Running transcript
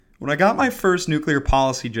When I got my first nuclear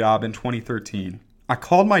policy job in 2013, I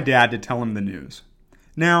called my dad to tell him the news.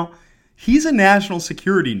 Now, he's a national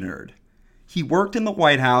security nerd. He worked in the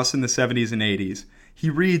White House in the 70s and 80s.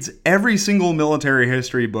 He reads every single military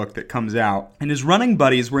history book that comes out, and his running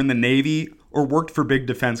buddies were in the Navy or worked for big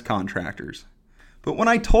defense contractors. But when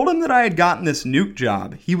I told him that I had gotten this nuke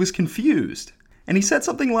job, he was confused. And he said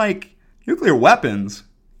something like, "Nuclear weapons?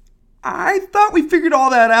 I thought we figured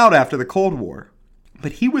all that out after the Cold War."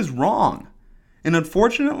 But he was wrong. And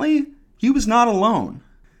unfortunately, he was not alone.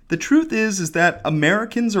 The truth is that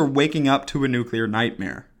Americans are waking up to a nuclear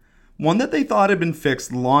nightmare, one that they thought had been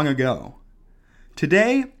fixed long ago.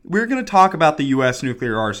 Today, we're going to talk about the U.S.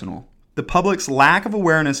 nuclear arsenal, the public's lack of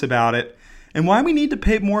awareness about it, and why we need to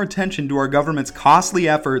pay more attention to our government's costly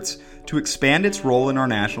efforts to expand its role in our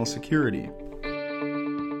national security.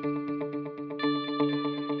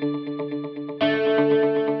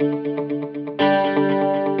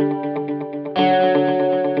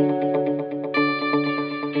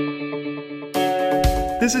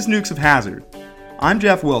 This is Nukes of Hazard. I'm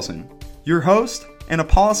Jeff Wilson, your host and a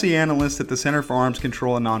policy analyst at the Center for Arms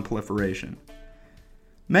Control and Nonproliferation.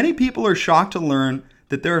 Many people are shocked to learn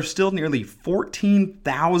that there are still nearly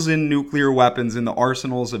 14,000 nuclear weapons in the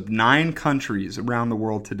arsenals of 9 countries around the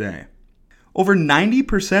world today. Over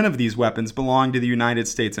 90% of these weapons belong to the United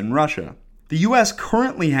States and Russia. The U.S.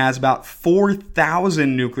 currently has about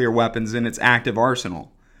 4,000 nuclear weapons in its active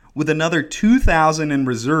arsenal, with another 2,000 in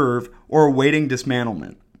reserve or awaiting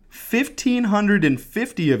dismantlement.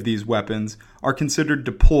 1,550 of these weapons are considered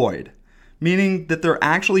deployed, meaning that they're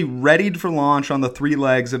actually readied for launch on the 3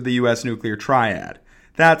 legs of the U.S. nuclear triad.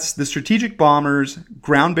 That's the strategic bombers,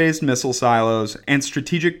 ground-based missile silos, and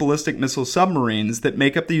strategic ballistic missile submarines that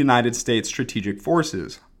make up the United States strategic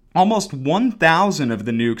forces. Almost 1,000 of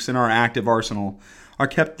the nukes in our active arsenal are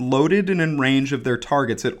kept loaded and in range of their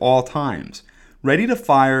targets at all times, ready to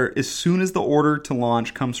fire as soon as the order to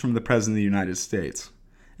launch comes from the President of the United States.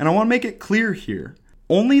 And I want to make it clear here,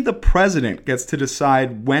 only the President gets to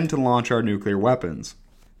decide when to launch our nuclear weapons.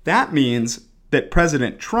 That means that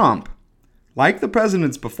President Trump, like the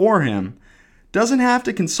presidents before him, doesn't have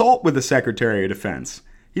to consult with the Secretary of Defense.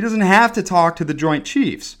 He doesn't have to talk to the Joint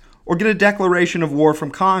Chiefs or get a declaration of war from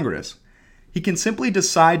Congress. He can simply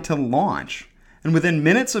decide to launch. And within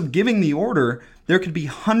minutes of giving the order, there could be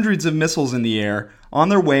hundreds of missiles in the air on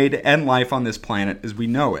their way to end life on this planet as we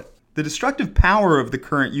know it. The destructive power of the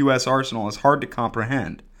current U.S. arsenal is hard to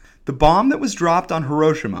comprehend. The bomb that was dropped on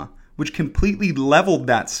Hiroshima, which completely leveled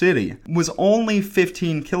that city, was only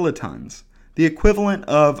 15 kilotons, the equivalent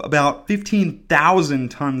of about 15,000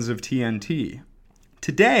 tons of TNT.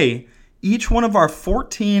 Today, each one of our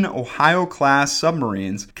 14 Ohio-class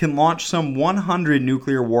submarines can launch some 100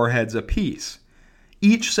 nuclear warheads apiece,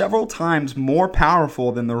 each several times more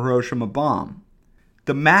powerful than the Hiroshima bomb.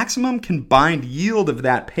 The maximum combined yield of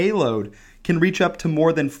that payload can reach up to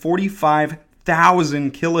more than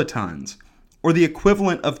 45,000 kilotons, or the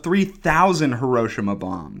equivalent of 3,000 Hiroshima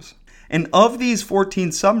bombs. And of these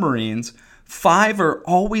 14 submarines, 5 are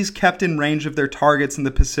always kept in range of their targets in the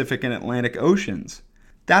Pacific and Atlantic Oceans.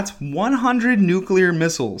 That's 100 nuclear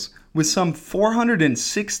missiles with some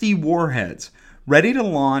 460 warheads ready to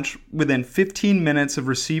launch within 15 minutes of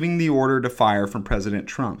receiving the order to fire from President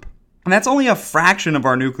Trump. And that's only a fraction of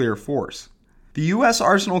our nuclear force. The U.S.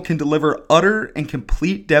 arsenal can deliver utter and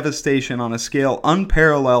complete devastation on a scale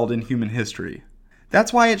unparalleled in human history.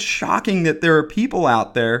 That's why it's shocking that there are people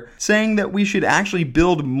out there saying that we should actually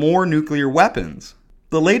build more nuclear weapons.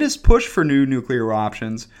 The latest push for new nuclear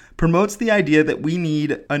options promotes the idea that we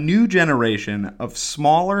need a new generation of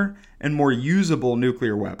smaller and more usable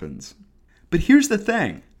nuclear weapons. But here's the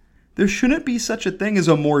thing. There shouldn't be such a thing as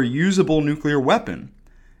a more usable nuclear weapon.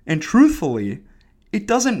 And truthfully, it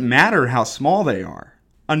doesn't matter how small they are.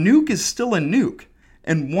 A nuke is still a nuke,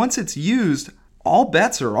 and once it's used, all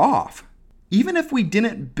bets are off. Even if we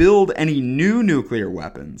didn't build any new nuclear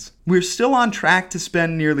weapons, we're still on track to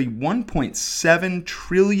spend nearly $1.7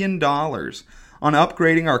 trillion on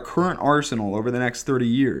upgrading our current arsenal over the next 30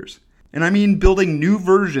 years. And I mean building new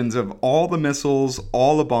versions of all the missiles,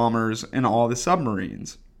 all the bombers, and all the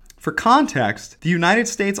submarines. For context, the United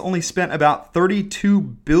States only spent about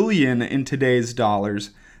 $32 billion in today's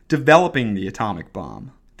dollars developing the atomic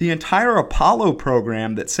bomb. The entire Apollo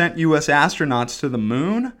program that sent U.S. astronauts to the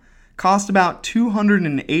moon cost about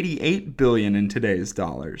 $288 billion in today's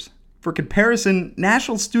dollars. For comparison,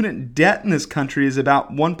 national student debt in this country is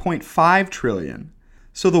about $1.5 trillion.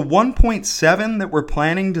 So the $1.7 that we're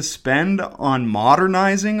planning to spend on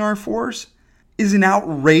modernizing our force is an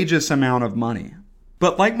outrageous amount of money.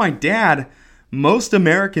 But like my dad, Most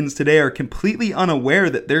Americans today are completely unaware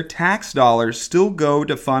that their tax dollars still go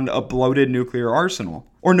to fund a bloated nuclear arsenal,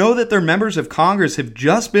 or know that their members of Congress have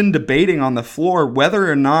just been debating on the floor whether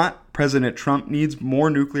or not President Trump needs more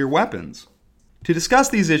nuclear weapons. To discuss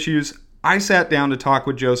these issues, I sat down to talk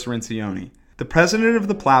with Joe Cirincione, the president of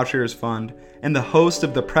the Plowshares Fund and the host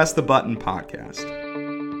of the Press the Button podcast.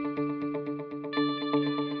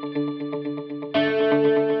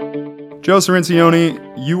 Joe Cirincione,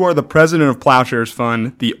 you are the president of Plowshares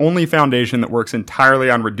Fund, the only foundation that works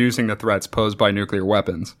entirely on reducing the threats posed by nuclear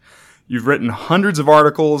weapons. You've written hundreds of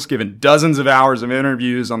articles, given dozens of hours of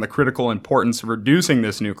interviews on the critical importance of reducing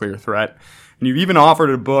this nuclear threat, and you've even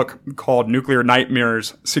offered a book called Nuclear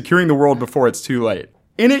Nightmares, Securing the World Before It's Too Late.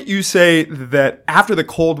 In it, you say that after the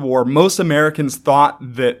Cold War, most Americans thought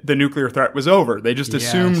that the nuclear threat was over. They just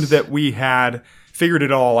assumed that we had figured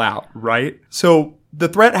it all out, right? So the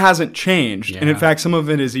threat hasn't changed, and in fact, some of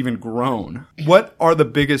it has even grown. What are the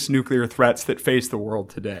biggest nuclear threats that face the world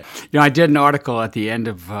today? I did an article at the end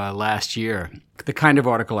of last year, the kind of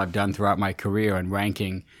article I've done throughout my career on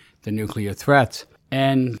ranking the nuclear threats.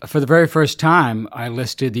 And for the very first time, I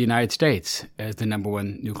listed the United States as the number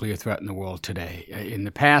one nuclear threat in the world today. In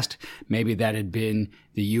the past, maybe that had been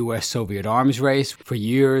the U.S.-Soviet arms race. For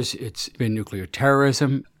years, it's been nuclear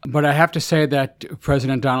terrorism. But I have to say that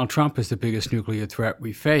President Donald Trump is the biggest nuclear threat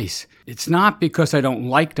we face. It's not because I don't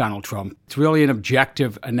like Donald Trump. It's really an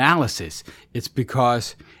objective analysis. It's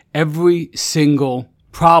because every single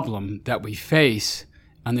problem that we face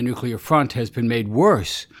on the nuclear front has been made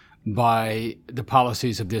worse by the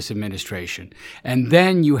policies of this administration. And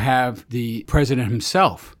then you have the president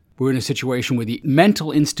himself. We're in a situation where the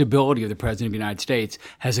mental instability of the president of the United States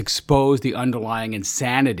has exposed the underlying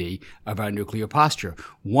insanity of our nuclear posture.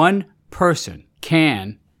 One person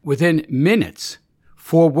can, within minutes,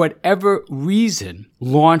 for whatever reason,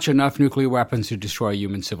 launch enough nuclear weapons to destroy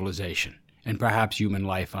human civilization and perhaps human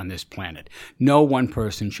life on this planet. No one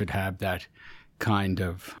person should have that kind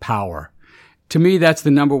of power. To me, that's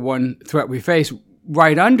the number one threat we face.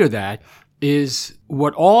 Right under that is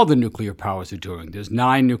what all the nuclear powers are doing. There's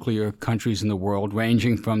 9 nuclear countries in the world,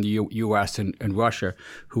 ranging from the U.S. and Russia,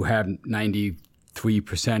 who have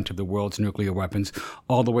 93% of the world's nuclear weapons,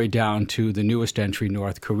 all the way down to the newest entry,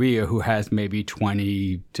 North Korea, who has maybe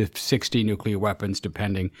 20 to 60 nuclear weapons,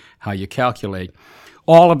 depending how you calculate.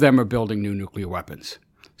 All of them are building new nuclear weapons.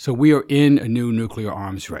 So we are in a new nuclear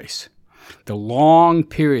arms race. The long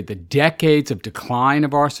period, the decades of decline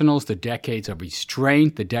of arsenals, the decades of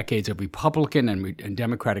restraint, the decades of Republican and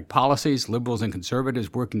Democratic policies, liberals and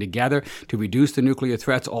conservatives working together to reduce the nuclear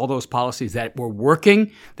threats, all those policies that were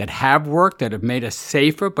working, that have worked, that have made us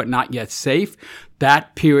safer but not yet safe,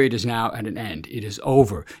 that period is now at an end. It is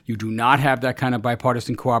over. You do not have that kind of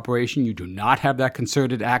bipartisan cooperation. You do not have that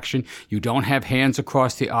concerted action. You don't have hands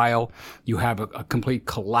across the aisle. You have a complete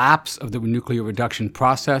collapse of the nuclear reduction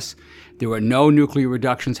process. There are no nuclear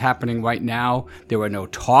reductions happening right now. There are no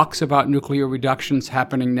talks about nuclear reductions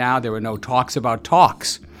happening now. There are no talks about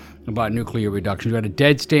nuclear reductions. We're at a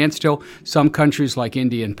dead standstill. Some countries like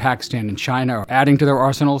India and Pakistan and China are adding to their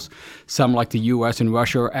arsenals. Some like the U.S. and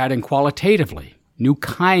Russia are adding qualitatively new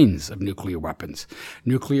kinds of nuclear weapons,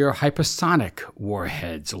 nuclear hypersonic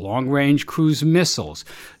warheads, long-range cruise missiles,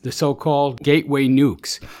 the so-called gateway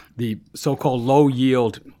nukes, the so-called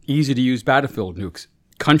low-yield, easy-to-use battlefield nukes.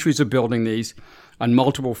 Countries are building these on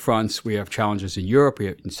multiple fronts. We have challenges in Europe, we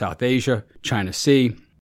have in South Asia, China Sea.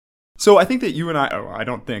 So I think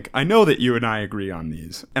that I know that you and I agree on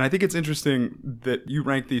these. And I think it's interesting that you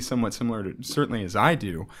rank these somewhat similar to certainly as I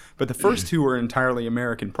do. But the first two are entirely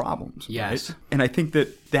American problems. Yes. Right? And I think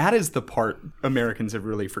that is the part Americans have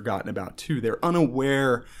really forgotten about too. They're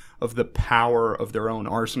unaware of the power of their own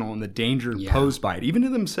arsenal and the danger posed by it, even to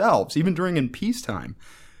themselves, even during in peacetime.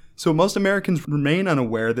 So most Americans remain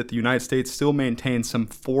unaware that the United States still maintains some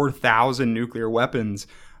 4,000 nuclear weapons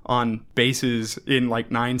on bases in like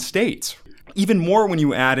 9 states. Even more when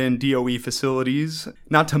you add in DOE facilities,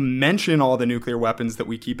 not to mention all the nuclear weapons that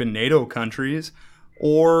we keep in NATO countries,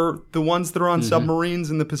 or the ones that are on submarines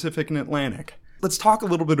in the Pacific and Atlantic. Let's talk a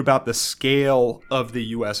little bit about the scale of the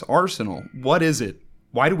U.S. arsenal. What is it?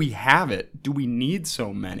 Why do we have it? Do we need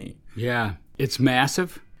so many? Yeah, it's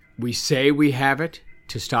massive. We say we have it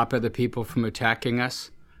to stop other people from attacking us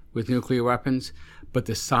with nuclear weapons, but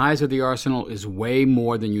the size of the arsenal is way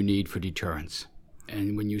more than you need for deterrence.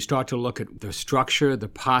 And when you start to look at the structure, the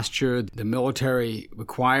posture, the military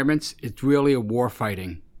requirements, it's really a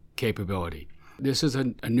warfighting capability. This is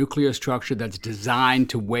a nuclear structure that's designed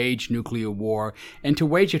to wage nuclear war and to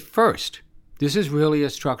wage it first. This is really a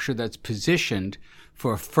structure that's positioned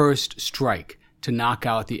for a first strike, to knock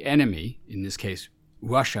out the enemy, in this case,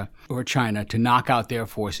 Russia or China, to knock out their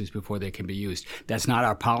forces before they can be used. That's not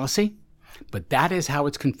our policy, but that is how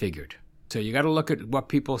it's configured. So you got to look at what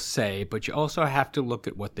people say, but you also have to look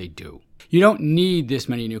at what they do. You don't need this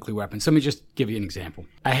many nuclear weapons. Let me just give you an example.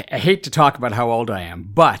 I hate to talk about how old I am,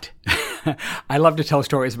 but I love to tell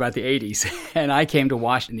stories about the 80s. And I came to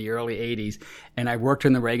Washington in the early 80s, and I worked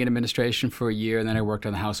in the Reagan administration for a year, and then I worked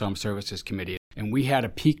on the House Armed Services Committee. And we had a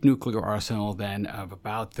peak nuclear arsenal then of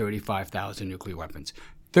about 35,000 nuclear weapons.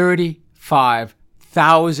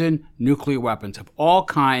 35,000 nuclear weapons of all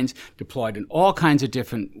kinds, deployed in all kinds of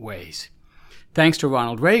different ways. Thanks to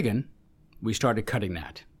Ronald Reagan, we started cutting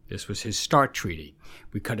that. This was his START treaty.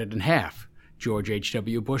 We cut it in half. George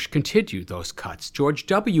H.W. Bush continued those cuts. George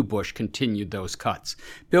W. Bush continued those cuts.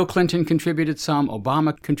 Bill Clinton contributed some.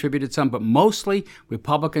 Obama contributed some. But mostly,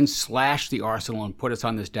 Republicans slashed the arsenal and put us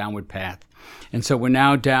on this downward path. And so we're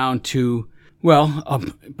now down to,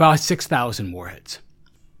 about 6,000 warheads.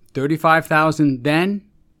 35,000 then,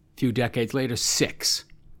 a few decades later, 6.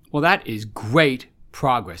 Well, that is great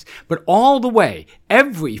progress. But all the way,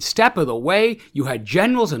 every step of the way, you had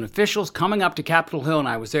generals and officials coming up to Capitol Hill, and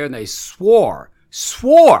I was there, and they swore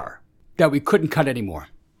that we couldn't cut anymore,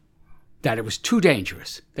 that it was too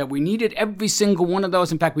dangerous, that we needed every single one of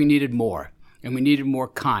those. In fact, we needed more, and we needed more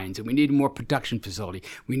kinds, and we needed more production facility.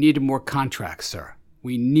 We needed more contracts, sir.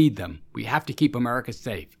 We need them. We have to keep America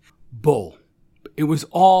safe. Bull. It was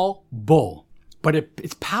all bull. But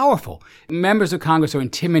it's powerful. Members of Congress are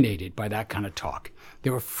intimidated by that kind of talk.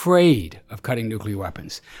 They're afraid of cutting nuclear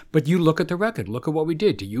weapons. But you look at the record. Look at what we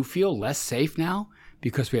did. Do you feel less safe now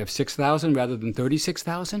because we have 6,000 rather than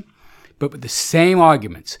 36,000? But with the same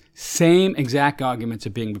arguments, same exact arguments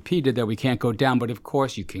are being repeated that we can't go down. But of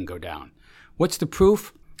course you can go down. What's the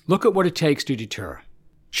proof? Look at what it takes to deter.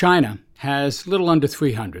 China has a little under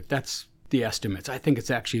 300. That's the estimates. I think it's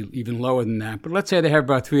actually even lower than that. But let's say they have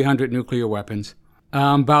about 300 nuclear weapons.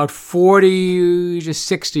 About 40 to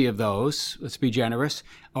 60 of those, let's be generous,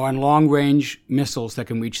 are on long-range missiles that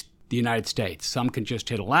can reach the United States. Some can just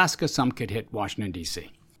hit Alaska, some could hit Washington,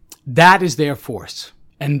 D.C. That is their force,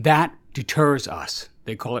 and that deters us.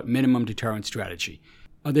 They call it minimum deterrent strategy.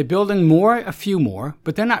 Are they building more? A few more,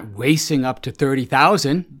 but they're not racing up to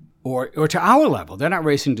 30,000 or to our level. They're not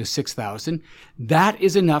racing to 6,000. That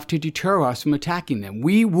is enough to deter us from attacking them.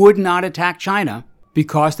 We would not attack China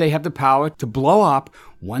because they have the power to blow up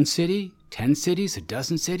 1 city, 10 cities, a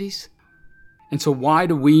dozen cities. And so why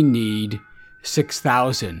do we need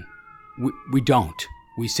 6,000? We don't.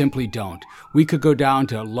 We simply don't. We could go down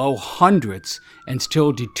to low hundreds and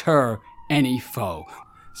still deter any foe.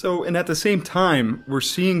 So, and at the same time, we're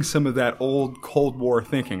seeing some of that old Cold War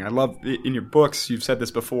thinking. I love, in your books, you've said this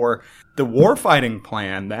before, the warfighting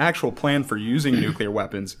plan, the actual plan for using nuclear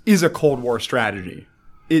weapons, is a Cold War strategy.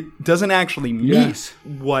 It doesn't actually meet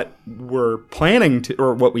what we're planning to,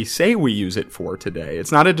 or what we say we use it for today.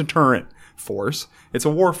 It's not a deterrent force. It's a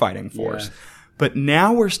warfighting force. Yeah. But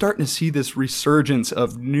now we're starting to see this resurgence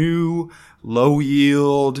of new,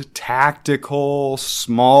 low-yield, tactical,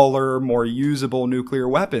 smaller, more usable nuclear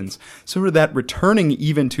weapons. Sort of that returning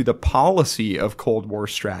even to the policy of Cold War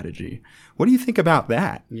strategy. What do you think about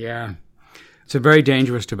that? Yeah. It's a very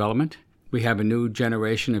dangerous development. We have a new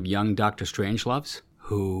generation of young Dr. Strangeloves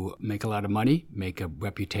who make a lot of money, make a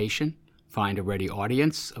reputation, find a ready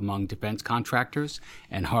audience among defense contractors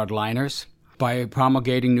and hardliners by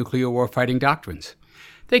promulgating nuclear warfighting doctrines.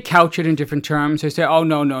 They couch it in different terms. They say, oh,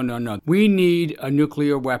 no. We need a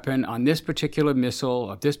nuclear weapon on this particular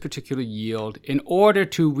missile of this particular yield in order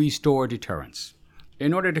to restore deterrence,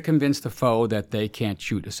 in order to convince the foe that they can't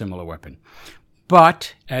shoot a similar weapon.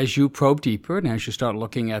 But as you probe deeper and as you start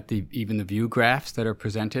looking at even the view graphs that are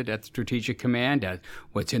presented at Strategic Command, at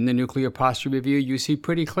what's in the Nuclear Posture Review, you see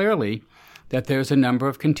pretty clearly that there's a number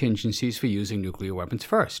of contingencies for using nuclear weapons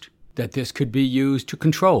first. That this could be used to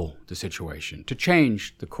control the situation, to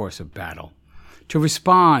change the course of battle, to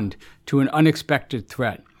respond to an unexpected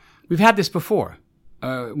threat. We've had this before.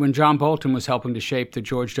 When John Bolton was helping to shape the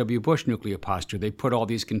George W. Bush nuclear posture, they put all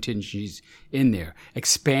these contingencies in there,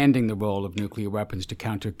 expanding the role of nuclear weapons to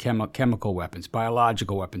counter chemical weapons,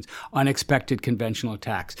 biological weapons, unexpected conventional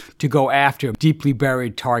attacks, to go after deeply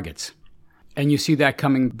buried targets. And you see that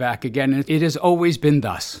coming back again. And it has always been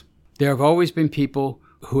thus. There have always been people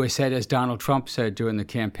who has said, as Donald Trump said during the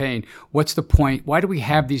campaign, what's the point? Why do we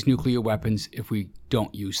have these nuclear weapons if we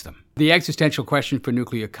don't use them? The existential question for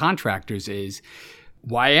nuclear contractors is,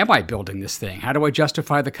 why am I building this thing? How do I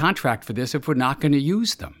justify the contract for this if we're not going to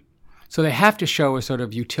use them? So they have to show a sort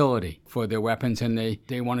of utility for their weapons, and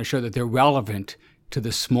they want to show that they're relevant to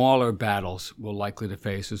the smaller battles we're likely to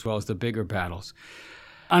face as well as the bigger battles.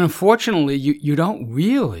 And unfortunately, you don't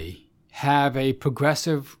really have a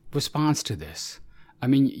progressive response to this. I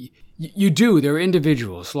mean, you do. There are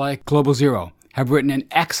individuals like Global Zero have written an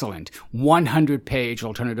excellent 100-page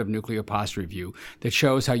alternative nuclear posture review that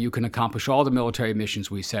shows how you can accomplish all the military missions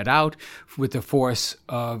we set out with the force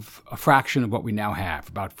of a fraction of what we now have,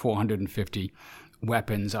 about 450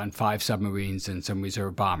 weapons on 5 submarines and some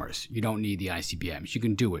reserve bombers. You don't need the ICBMs. You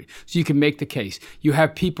can do it. So you can make the case. You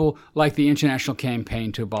have people like the International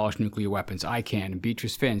Campaign to Abolish Nuclear Weapons, ICAN, and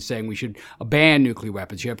Beatrice Finn saying we should ban nuclear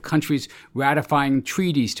weapons. You have countries ratifying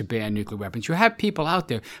treaties to ban nuclear weapons. You have people out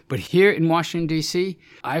there. But here in Washington, D.C.,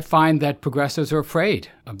 I find that progressives are afraid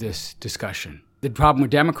of this discussion. The problem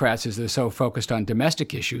with Democrats is they're so focused on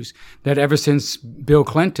domestic issues that ever since Bill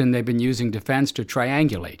Clinton, they've been using defense to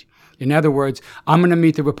triangulate. In other words, I'm going to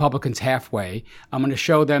meet the Republicans halfway. I'm going to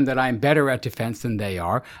show them that I'm better at defense than they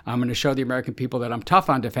are. I'm going to show the American people that I'm tough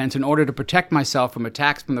on defense in order to protect myself from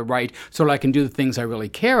attacks from the right so that I can do the things I really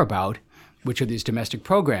care about, which are these domestic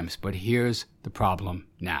programs. But here's the problem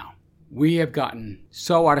now. We have gotten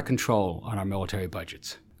so out of control on our military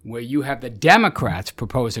budgets, where you have the Democrats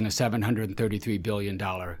proposing a $733 billion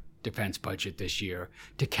defense budget this year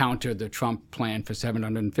to counter the Trump plan for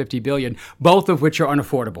 $750 billion, both of which are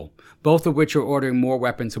unaffordable, both of which are ordering more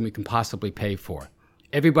weapons than we can possibly pay for.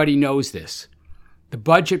 Everybody knows this. The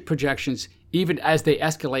budget projections, even as they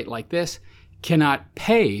escalate like this, cannot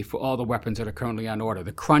pay for all the weapons that are currently on order.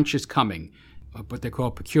 The crunch is coming, what they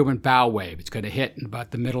call procurement bow wave. It's going to hit in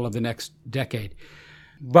about the middle of the next decade.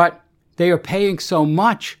 But they are paying so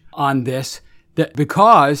much on this that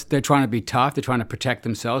because they're trying to be tough, they're trying to protect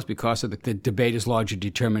themselves because of the debate is largely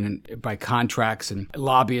determined by contracts and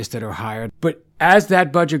lobbyists that are hired. But as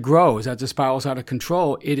that budget grows, as it spirals out of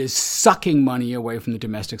control, it is sucking money away from the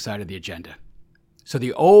domestic side of the agenda. So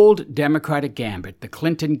the old Democratic gambit, the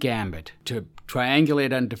Clinton gambit, to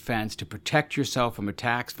triangulate on defense, to protect yourself from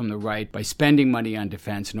attacks from the right by spending money on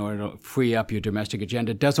defense in order to free up your domestic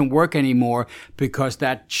agenda, doesn't work anymore because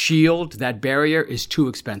that shield, that barrier is too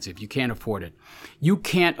expensive. You can't afford it. You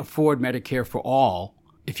can't afford Medicare for all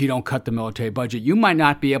if you don't cut the military budget. You might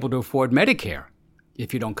not be able to afford Medicare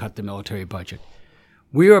if you don't cut the military budget.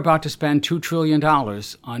 We are about to spend $2 trillion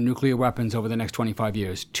on nuclear weapons over the next 25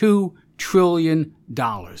 years. $2 trillion.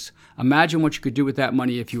 Imagine what you could do with that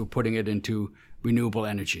money if you were putting it into renewable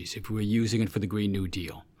energies, if we were using it for the Green New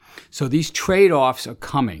Deal. So these trade-offs are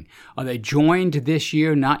coming. Are they joined this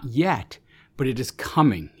year? Not yet, but it is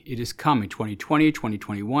coming. It is coming. 2020,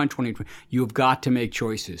 2021, 2020. You've got to make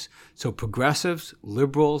choices. So progressives,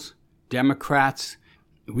 liberals, Democrats,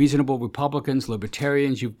 reasonable Republicans,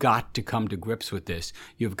 libertarians, you've got to come to grips with this.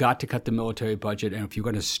 You've got to cut the military budget. And if you're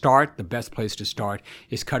going to start, the best place to start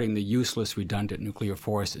is cutting the useless, redundant nuclear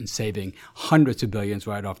force and saving hundreds of billions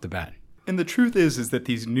right off the bat. And the truth is that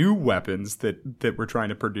these new weapons that we're trying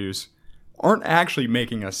to produce aren't actually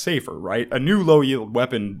making us safer, right? A new low-yield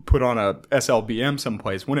weapon put on a SLBM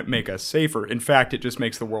someplace wouldn't make us safer. In fact, it just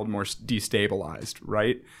makes the world more destabilized,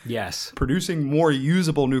 right? Yes. Producing more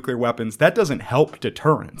usable nuclear weapons, that doesn't help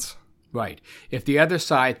deterrence. Right. If the other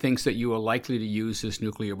side thinks that you are likely to use this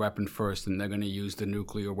nuclear weapon first, then they're going to use the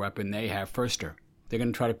nuclear weapon they have firster. They're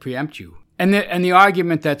going to try to preempt you. And the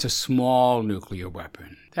argument that's a small nuclear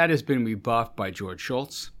weapon, that has been rebuffed by George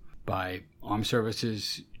Shultz, by Armed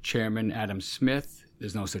Services Chairman Adam Smith.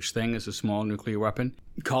 There's no such thing as a small nuclear weapon.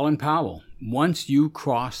 Colin Powell, once you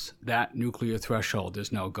cross that nuclear threshold,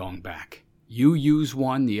 there's no going back. You use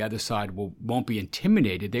one, the other side won't be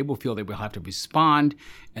intimidated. They will feel they will have to respond,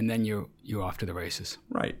 and then you're off to the races.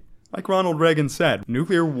 Right. Like Ronald Reagan said,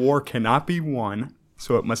 nuclear war cannot be won,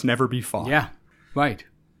 so it must never be fought. Yeah, right.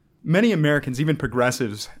 Many Americans, even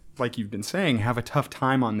progressives, like you've been saying, have a tough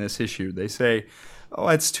time on this issue. They say, oh,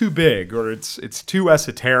 it's too big, or it's too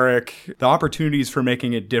esoteric. The opportunities for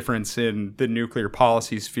making a difference in the nuclear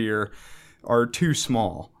policy sphere are too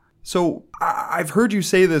small. So I've heard you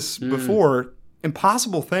say this before.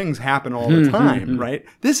 Impossible things happen all the time, right?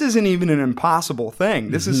 This isn't even an impossible thing.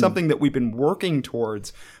 This is something that we've been working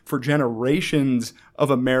towards for generations of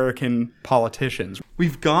American politicians.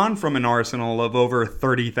 We've gone from an arsenal of over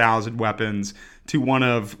 30,000 weapons to one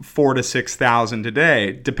of 4,000 to 6,000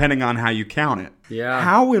 today, depending on how you count it. Yeah.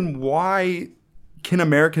 How and why can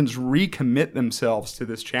Americans recommit themselves to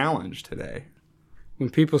this challenge today? When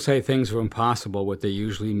people say things are impossible, what they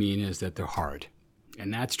usually mean is that they're hard.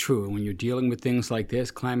 And that's true. When you're dealing with things like this,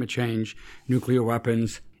 climate change, nuclear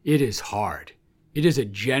weapons, it is hard. It is a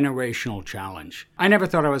generational challenge. I never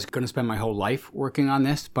thought I was going to spend my whole life working on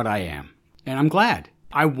this, but I am. And I'm glad.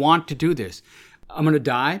 I want to do this. I'm going to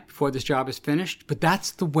die before this job is finished. But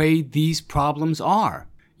that's the way these problems are.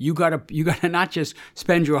 You gotta not just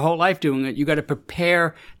spend your whole life doing it. You got to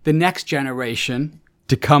prepare the next generation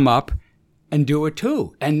to come up and do it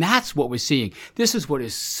too. And that's what we're seeing. This is what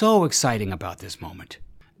is so exciting about this moment.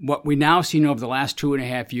 What we now see over the last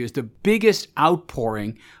 2.5 years, the biggest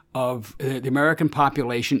outpouring of the American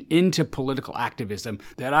population into political activism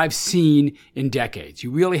that I've seen in decades. You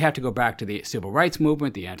really have to go back to the civil rights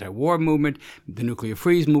movement, the anti-war movement, the nuclear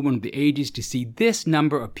freeze movement of the 80s to see this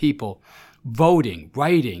number of people voting,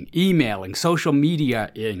 writing, emailing, social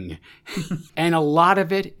media-ing. And a lot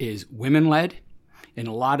of it is women-led, and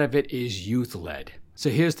a lot of it is youth-led. So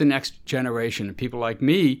here's the next generation. People like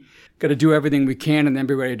me got to do everything we can and then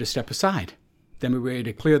be ready to step aside. Then we're ready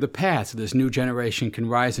to clear the path so this new generation can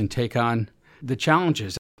rise and take on the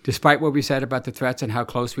challenges. Despite what we said about the threats and how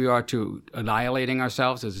close we are to annihilating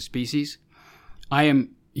ourselves as a species, I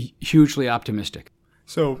am hugely optimistic.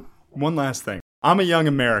 So, one last thing. I'm a young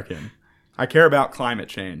American. I care about climate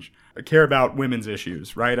change. I care about women's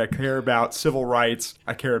issues, right? I care about civil rights.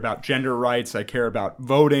 I care about gender rights. I care about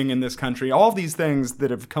voting in this country. All of these things that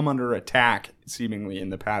have come under attack, seemingly, in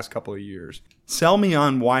the past couple of years. Sell me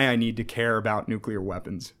on why I need to care about nuclear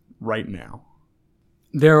weapons right now.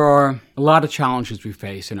 There are a lot of challenges we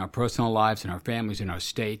face in our personal lives, in our families, in our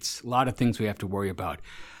states. A lot of things we have to worry about.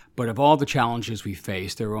 But of all the challenges we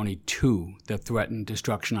face, there are only two that threaten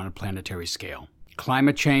destruction on a planetary scale: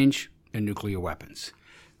 climate change and nuclear weapons.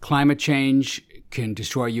 Climate change can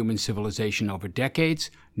destroy human civilization over decades.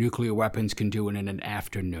 Nuclear weapons can do it in an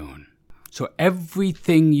afternoon. So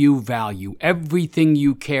everything you value, everything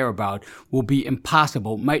you care about will be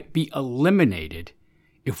impossible, might be eliminated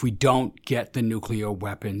if we don't get the nuclear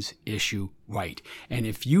weapons issue right. And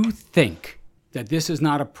if you think that this is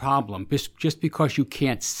not a problem just because you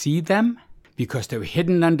can't see them, because they're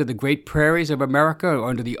hidden under the great prairies of America or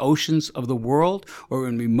under the oceans of the world or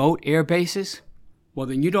in remote air bases, well,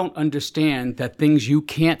 then you don't understand that things you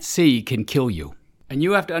can't see can kill you. And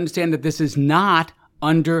you have to understand that this is not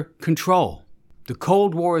under control. The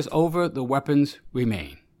Cold War is over, the weapons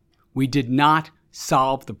remain. We did not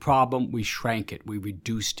solve the problem, we shrank it, we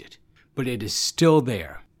reduced it. But it is still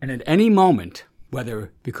there. And at any moment,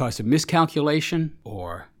 whether because of miscalculation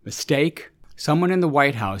or mistake, someone in the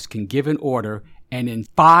White House can give an order and in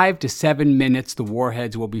 5 to 7 minutes the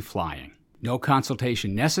warheads will be flying. No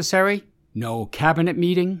consultation necessary. No cabinet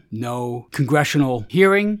meeting, no congressional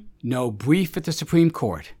hearing, no brief at the Supreme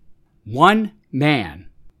Court. One man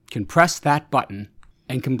can press that button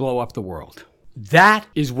and can blow up the world. That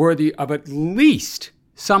is worthy of at least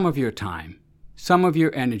some of your time, some of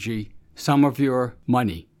your energy, some of your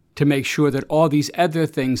money to make sure that all these other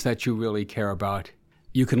things that you really care about,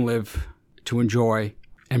 you can live to enjoy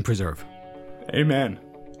and preserve. Amen.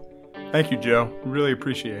 Thank you, Joe. Really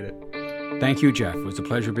appreciate it. Thank you, Jeff. It was a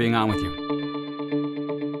pleasure being on with you.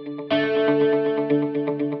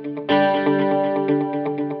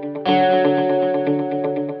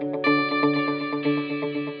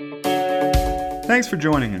 Thanks for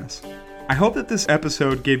joining us. I hope that this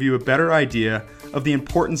episode gave you a better idea of the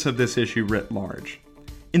importance of this issue writ large.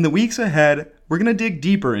 In the weeks ahead, we're going to dig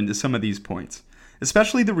deeper into some of these points,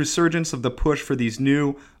 especially the resurgence of the push for these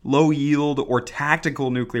new low-yield or tactical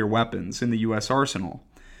nuclear weapons in the U.S. arsenal,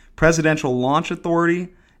 presidential launch authority,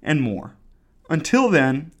 and more. Until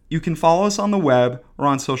then, you can follow us on the web or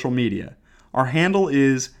on social media. Our handle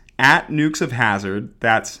is @nukesofhazard.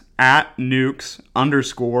 That's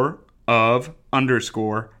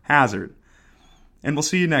 @nukes_of_hazard. And we'll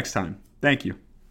see you next time. Thank you.